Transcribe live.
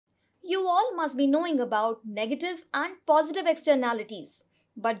You all must be knowing about negative and positive externalities.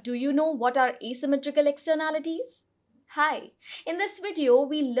 But do you know what are asymmetrical externalities? Hi, in this video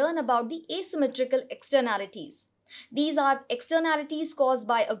we learn about the asymmetrical externalities. These are externalities caused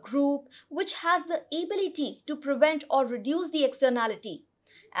by a group which has the ability to prevent or reduce the externality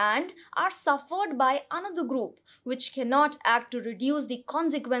and are suffered by another group which cannot act to reduce the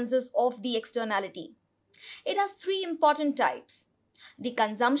consequences of the externality. It has three important types: the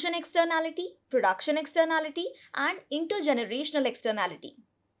consumption externality, production externality, and intergenerational externality.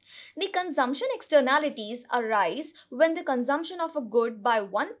 The consumption externalities arise when the consumption of a good by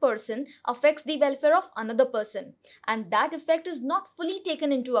one person affects the welfare of another person, and that effect is not fully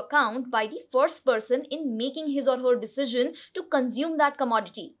taken into account by the first person in making his or her decision to consume that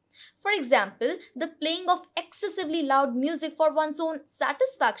commodity. For example, the playing of excessively loud music for one's own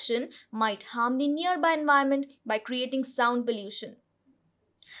satisfaction might harm the nearby environment by creating sound pollution.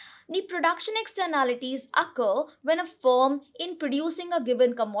 The production externalities occur when a firm, in producing a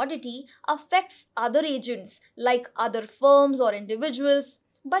given commodity, affects other agents like other firms or individuals,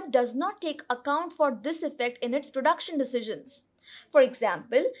 but does not take account for this effect in its production decisions. For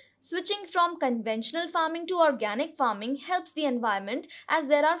example, switching from conventional farming to organic farming helps the environment as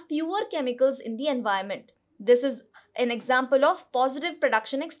there are fewer chemicals in the environment. This is an example of positive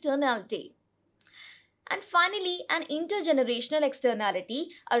production externality. And finally, an intergenerational externality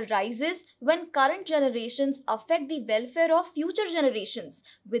arises when current generations affect the welfare of future generations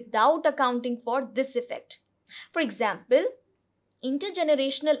without accounting for this effect. For example,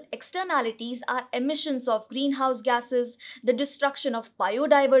 intergenerational externalities are emissions of greenhouse gases, the destruction of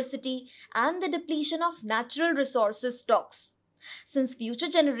biodiversity, and the depletion of natural resources stocks. Since future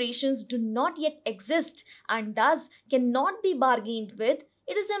generations do not yet exist and thus cannot be bargained with,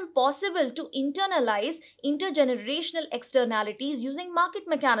 it is impossible to internalize intergenerational externalities using market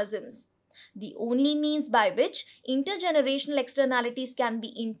mechanisms. The only means by which intergenerational externalities can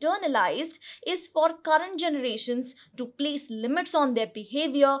be internalized is for current generations to place limits on their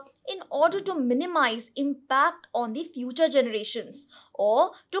behavior in order to minimize impact on the future generations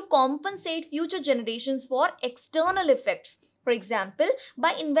or to compensate future generations for external effects. For example,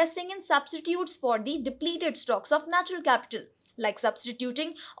 by investing in substitutes for the depleted stocks of natural capital, like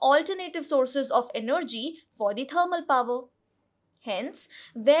substituting alternative sources of energy for the thermal power. Hence,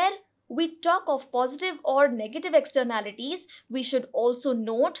 where we talk of positive or negative externalities, we should also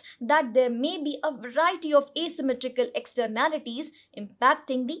note that there may be a variety of asymmetrical externalities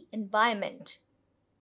impacting the environment.